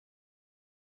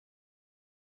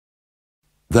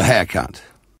The haircut.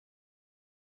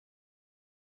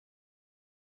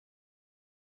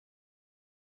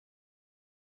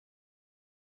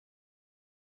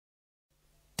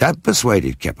 Dad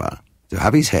persuaded Kipper to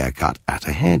have his hair cut at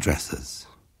a hairdresser's.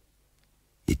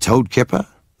 He told Kipper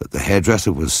that the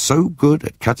hairdresser was so good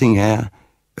at cutting hair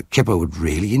that Kipper would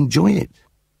really enjoy it.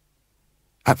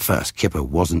 At first, Kipper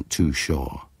wasn't too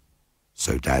sure,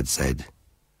 so Dad said,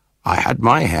 "I had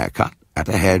my hair cut at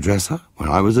a hairdresser when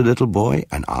I was a little boy,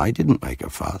 and I didn't make a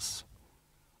fuss.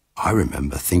 I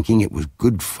remember thinking it was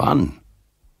good fun."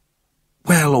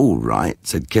 "Well, all right,"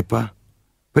 said Kipper.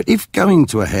 "But if going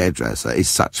to a hairdresser is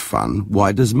such fun,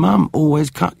 why does Mum always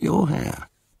cut your hair?"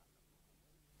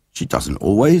 "She doesn't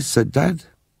always," said Dad.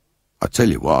 "I tell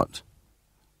you what,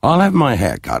 I'll have my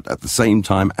hair cut at the same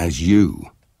time as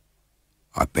you.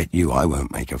 I bet you I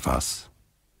won't make a fuss."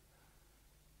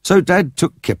 So Dad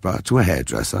took Kipper to a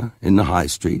hairdresser in the high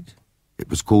street. It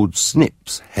was called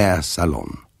Snip's Hair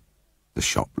Salon. The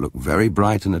shop looked very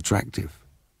bright and attractive.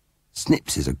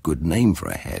 Snip's is a good name for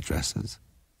a hairdresser's,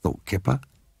 thought Kipper.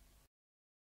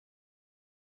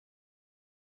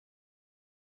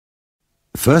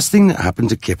 The first thing that happened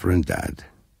to Kipper and Dad,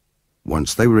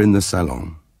 once they were in the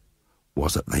salon,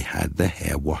 was that they had their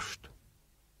hair washed.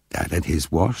 Dad had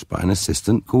his washed by an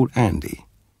assistant called Andy,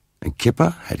 and Kipper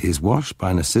had his washed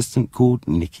by an assistant called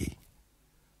Nicky.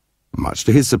 Much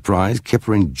to his surprise,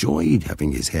 Kipper enjoyed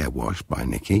having his hair washed by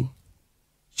Nicky.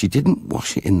 She didn't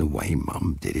wash it in the way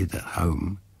Mum did it at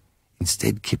home.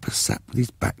 Instead, Kipper sat with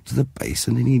his back to the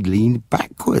basin and he leaned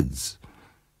backwards.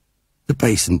 The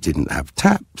basin didn't have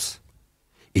taps.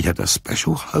 It had a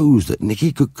special hose that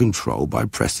Nicky could control by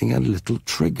pressing a little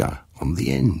trigger on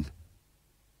the end.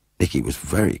 Nicky was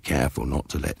very careful not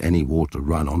to let any water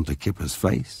run onto Kipper's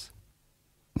face.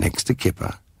 Next to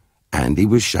Kipper, Andy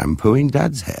was shampooing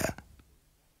Dad's hair.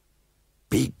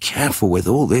 "Be careful with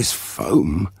all this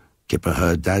foam," Kipper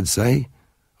heard Dad say.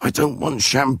 "I don't want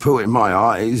shampoo in my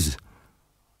eyes.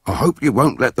 I hope you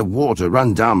won't let the water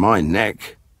run down my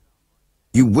neck.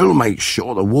 You will make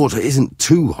sure the water isn't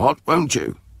too hot, won't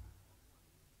you?"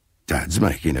 "Dad's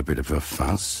making a bit of a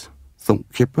fuss," thought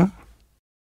Kipper.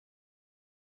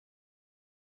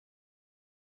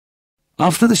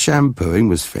 After the shampooing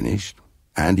was finished,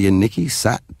 Andy and Nicky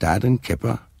sat Dad and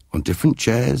Kipper on different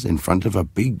chairs in front of a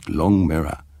big, long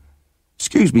mirror.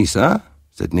 "Excuse me, sir,"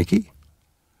 said Nicky.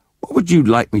 "What would you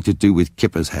like me to do with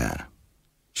Kipper's hair?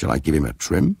 Shall I give him a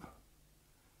trim?"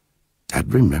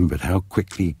 Dad remembered how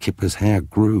quickly Kipper's hair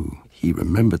grew. He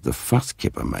remembered the fuss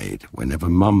Kipper made whenever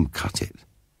Mum cut it.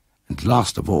 And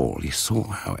last of all, he saw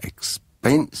how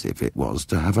expensive it was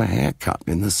to have a haircut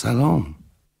in the salon.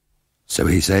 So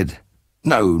he said,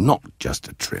 "No, not just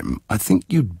a trim. I think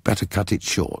you'd better cut it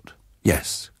short.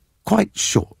 Yes, quite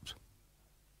short."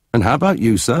 "And how about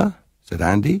you, sir?" said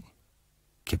Andy.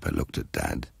 Kipper looked at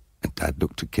Dad, and Dad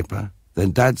looked at Kipper.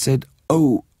 Then Dad said,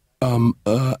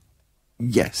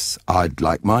 yes, I'd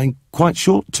like mine quite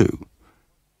short too."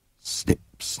 Snip,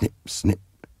 snip, snip,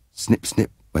 snip,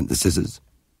 snip went the scissors.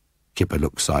 Kipper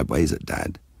looked sideways at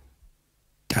Dad.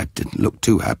 Dad didn't look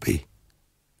too happy.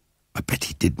 "I bet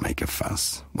he did make a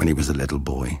fuss when he was a little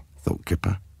boy," thought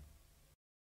Kipper.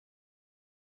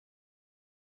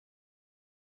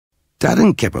 Dad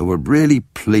and Kipper were really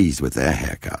pleased with their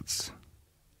haircuts.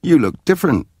 "You look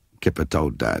different," Kipper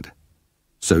told Dad.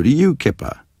 "So do you,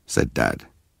 Kipper," said Dad.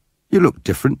 "You look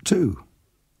different too.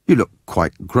 You look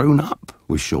quite grown up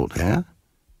with short hair."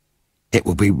 "It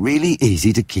will be really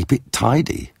easy to keep it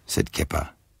tidy," said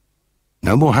Kipper.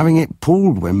 "No more having it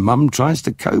pulled when Mum tries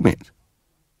to comb it.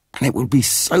 And it will be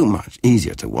so much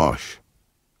easier to wash.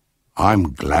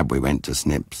 I'm glad we went to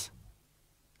Snip's.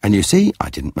 And you see, I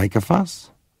didn't make a fuss.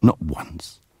 Not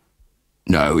once."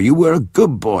 "No, you were a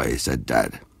good boy," said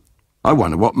Dad. "I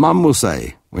wonder what Mum will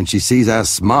say when she sees our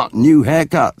smart new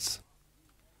haircuts."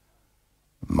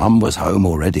 Mum was home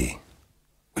already.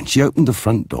 When she opened the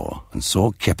front door and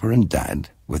saw Kipper and Dad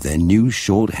with their new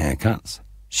short haircuts,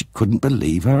 she couldn't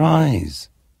believe her eyes.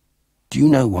 Do you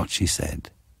know what she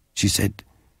said? She said,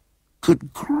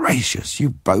 "Good gracious, you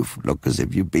both look as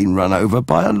if you've been run over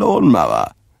by a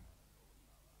lawnmower."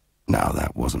 Now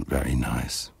that wasn't very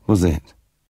nice, was it?